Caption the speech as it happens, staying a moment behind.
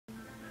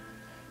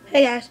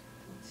Hey guys.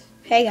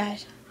 Hey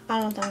guys. I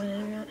don't know if that was on the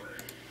internet.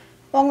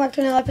 Welcome back to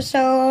another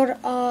episode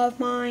of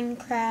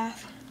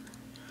Minecraft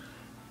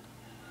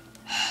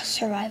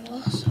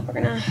Survival. So we're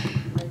gonna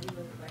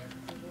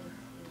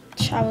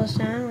shovel this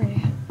down. We're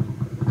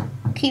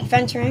gonna keep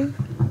venturing.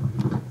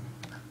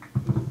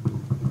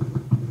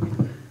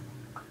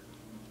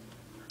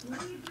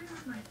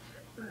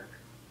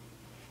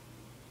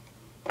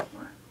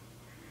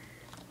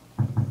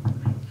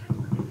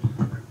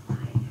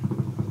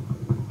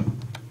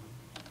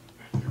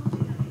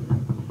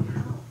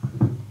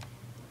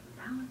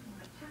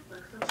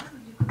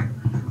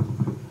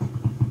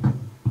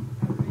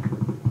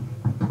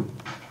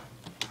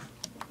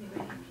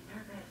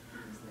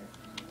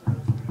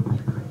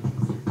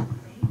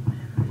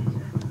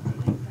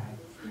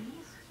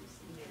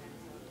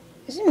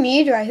 Is it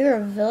me? Do I hear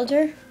a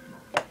villager?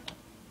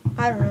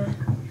 I don't know.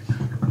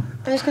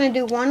 I'm just gonna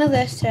do one of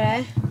this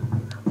today.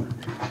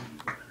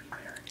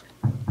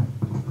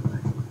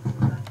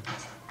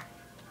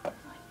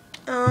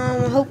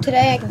 I hope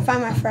today I can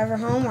find my forever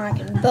home where I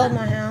can build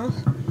my house.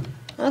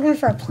 I'm looking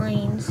for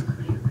plains.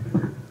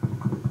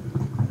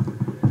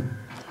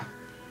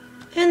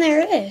 And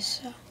there it is.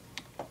 So.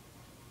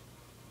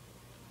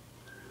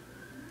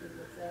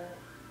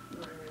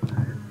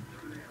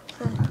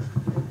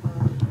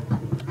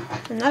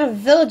 I'm not a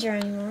villager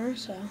anymore,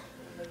 so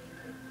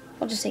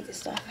I'll just take this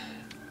stuff.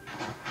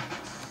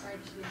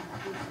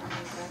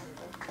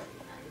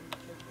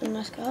 And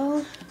let's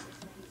go.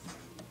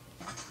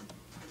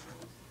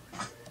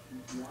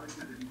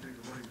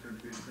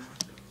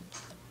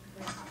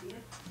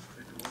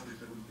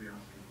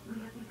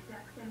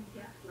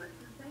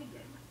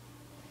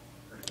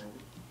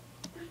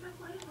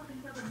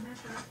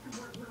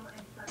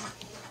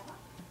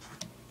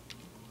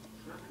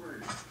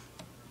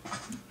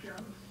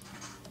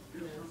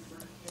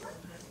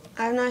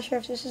 I'm not sure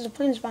if this is a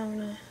plains biome or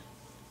not.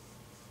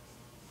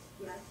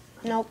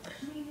 Nope.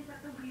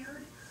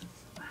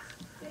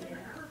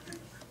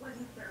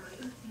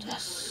 It's a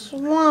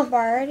swamp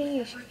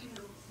already.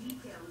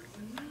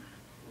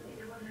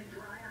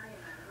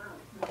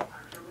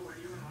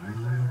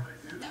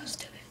 That was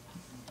stupid.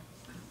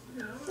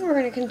 We're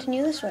going to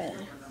continue this way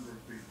then.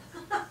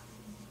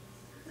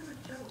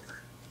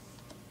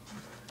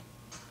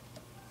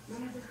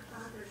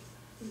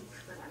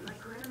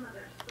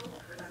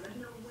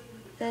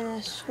 In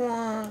a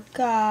swamp.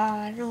 God,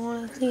 I don't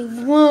want to leave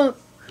the swamp.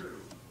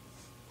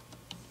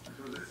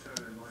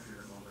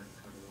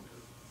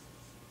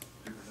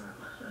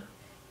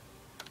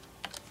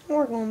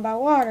 We're going by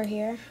water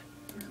here.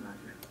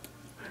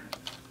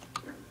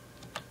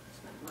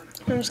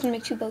 I'm just gonna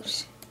make 2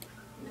 boats.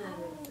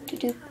 Doop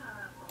doop,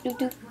 doop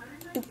doop,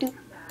 doop doop,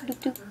 doop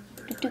doop,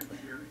 doop doop.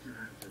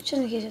 Just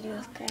in case I do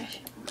this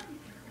crash.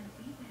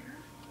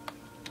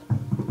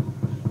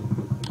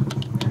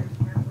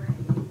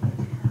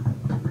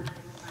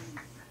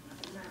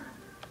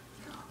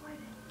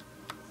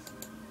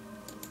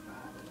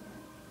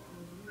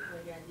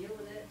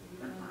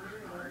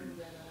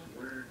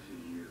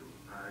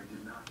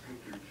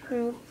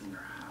 Move.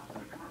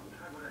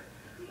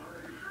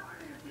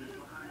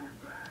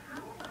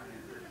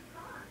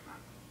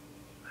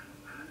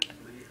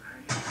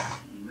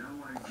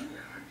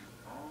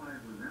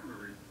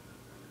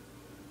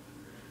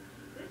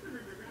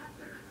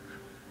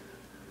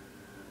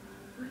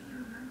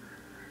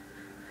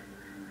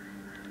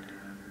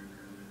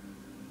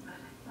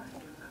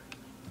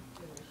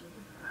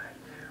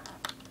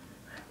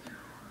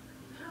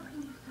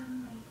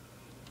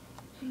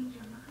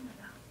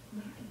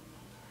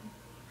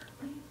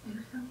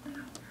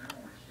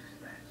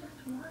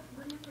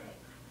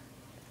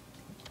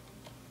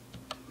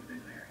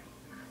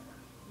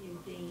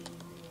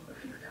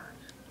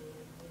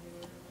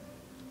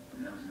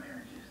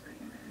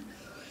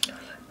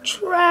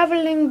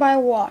 Traveling by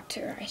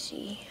water, I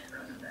see.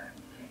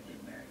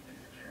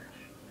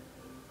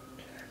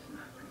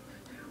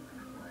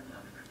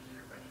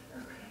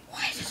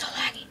 Why is it so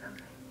laggy?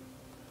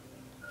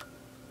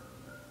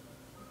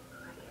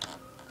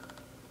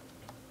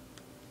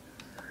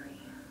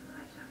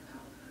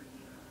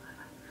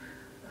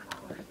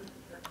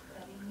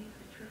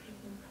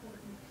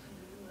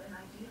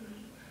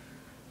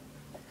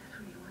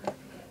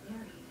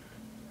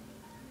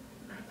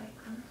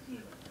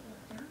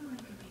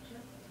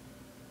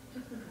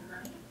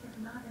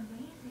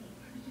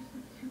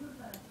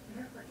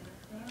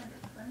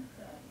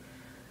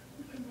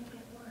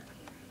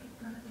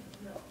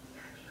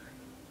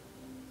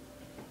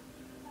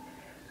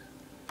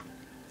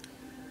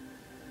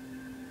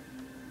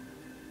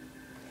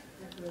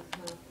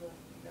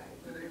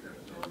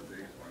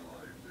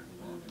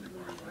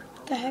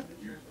 The heck?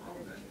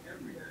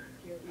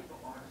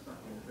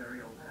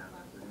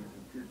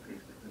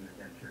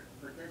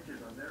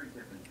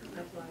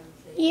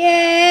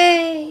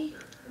 Yay!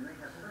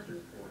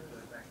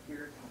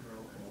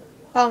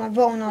 Oh, my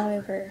boat went all the way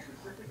over here.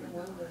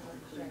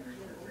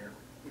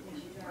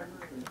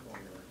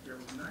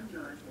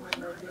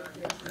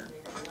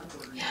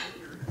 Yeah.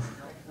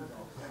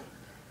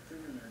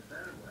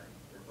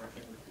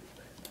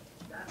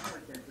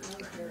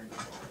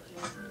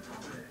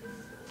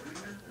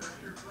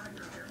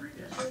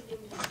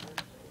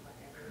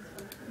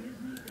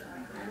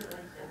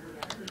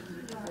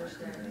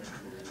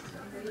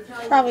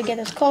 Probably get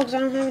this coal because I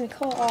don't have any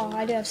coal. Oh,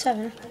 I do have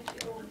 7.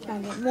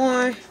 I'll get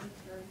more.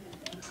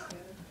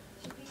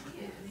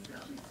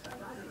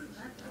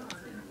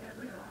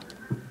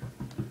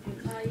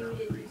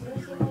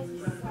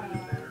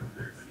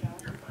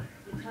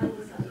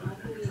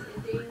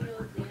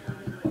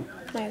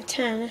 I have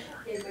 10.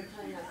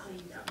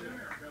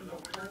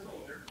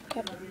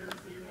 Yep.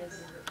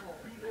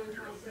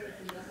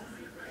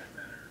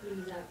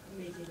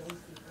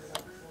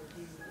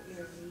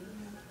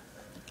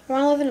 I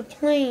want to live in the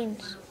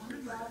plains.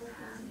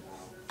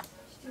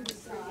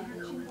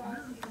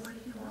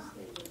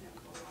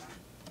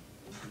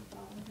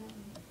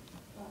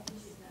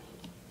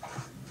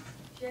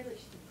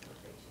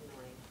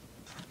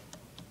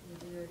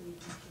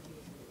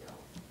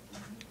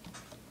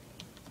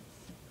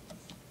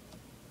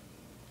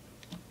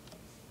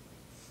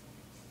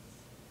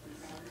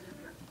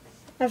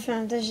 I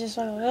found this just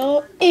like a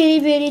little itty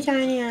bitty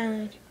tiny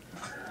island.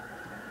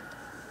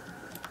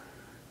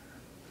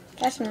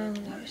 That's an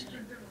island, obviously.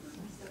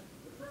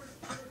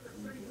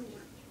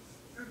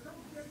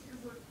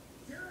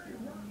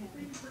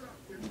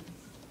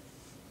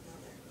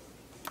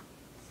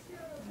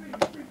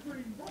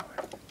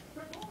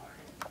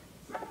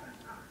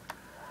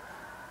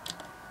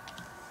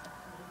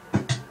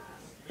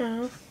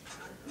 Oh.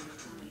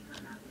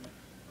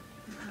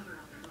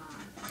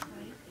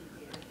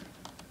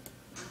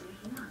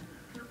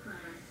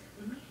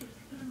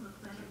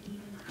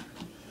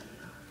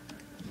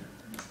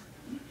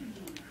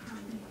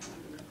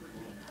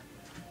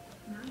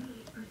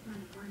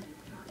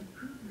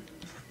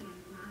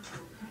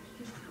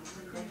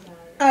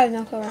 I have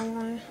no clue where I'm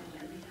going.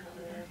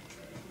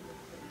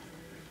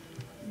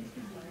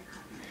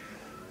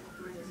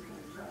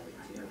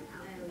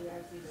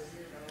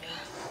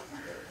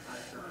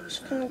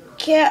 Just gonna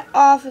get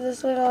off of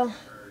this little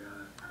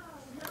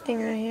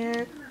thing right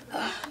here.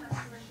 Ugh.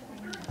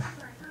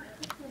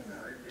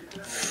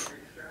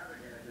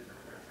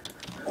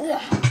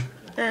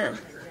 Ah.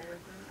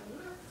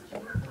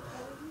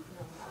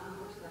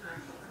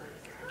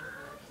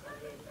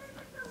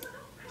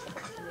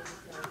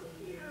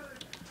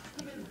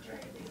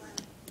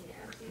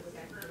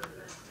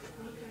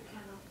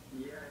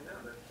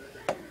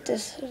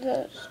 This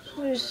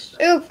is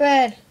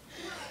stupid.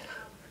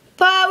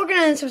 But we're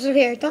gonna end this episode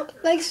here.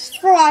 Thanks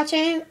for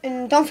watching,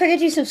 and don't forget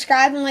to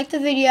subscribe and like the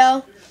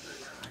video.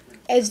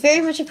 It's very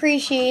much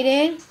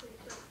appreciated.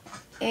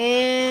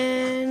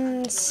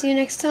 And see you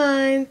next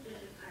time.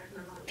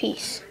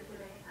 Peace.